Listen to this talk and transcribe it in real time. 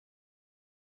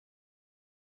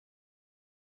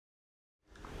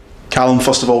Calum,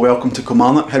 first of all, welcome to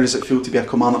Kilmarnock. How does it feel to be a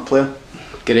Kilmarnock player?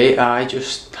 Great,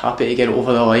 just happy to get it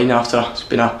over the line after it's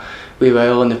been a wee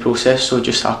while in the process, so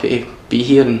just happy to be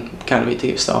here and can't wait to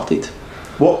get started.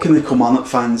 What can the Kilmarnock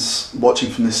fans watching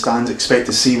from the stands expect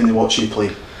to see when they watch you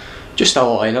play? Just a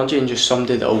lot of energy and just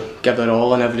somebody that'll give their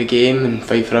all in every game and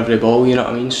fight for every ball, you know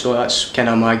what I mean? So that's kind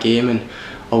of my game, and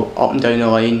I'll up and down the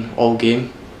line all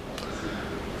game.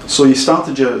 So you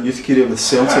started your youth career with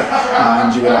Celtic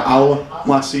and you were at Alloa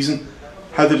last season.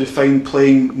 How did you find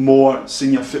playing more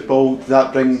senior football?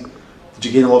 Did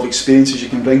you gain a lot of experiences you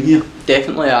can bring here?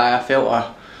 Definitely, I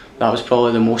felt that was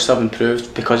probably the most I've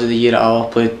improved because of the year at Alloa.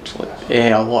 I played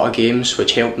a lot of games,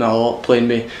 which helped me a lot. Playing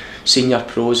with senior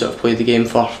pros that have played the game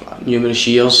for numerous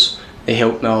years, they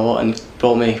helped me a lot and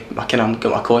brought me, I kind of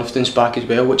got my confidence back as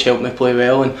well, which helped me play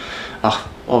well, and I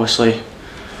obviously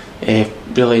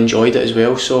really enjoyed it as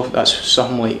well. So that's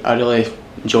something like I really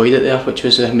enjoyed it there, which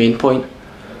was the main point.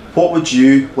 What would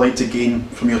you like to gain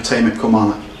from your time at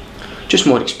Kilmarnock? Just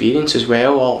more experience as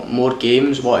well, or more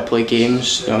games, want to play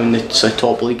games. You know, it's a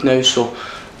top league now, so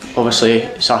obviously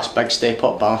it's a big step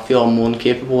up, but I feel I'm more than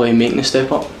capable of making the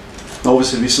step up.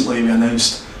 Obviously recently we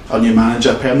announced our new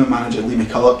manager, permanent manager, Lee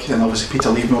McCulloch, and obviously Peter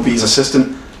Leaven will be his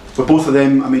assistant. Were both of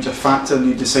them a major factor in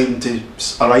you deciding to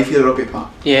arrive here at Rugby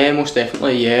Park? Yeah, most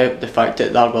definitely, yeah. The fact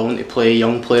that they're willing to play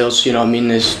young players, you know what I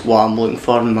mean, is what I'm looking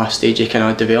for in my stage of kind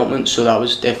of development, so that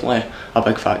was definitely a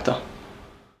big factor.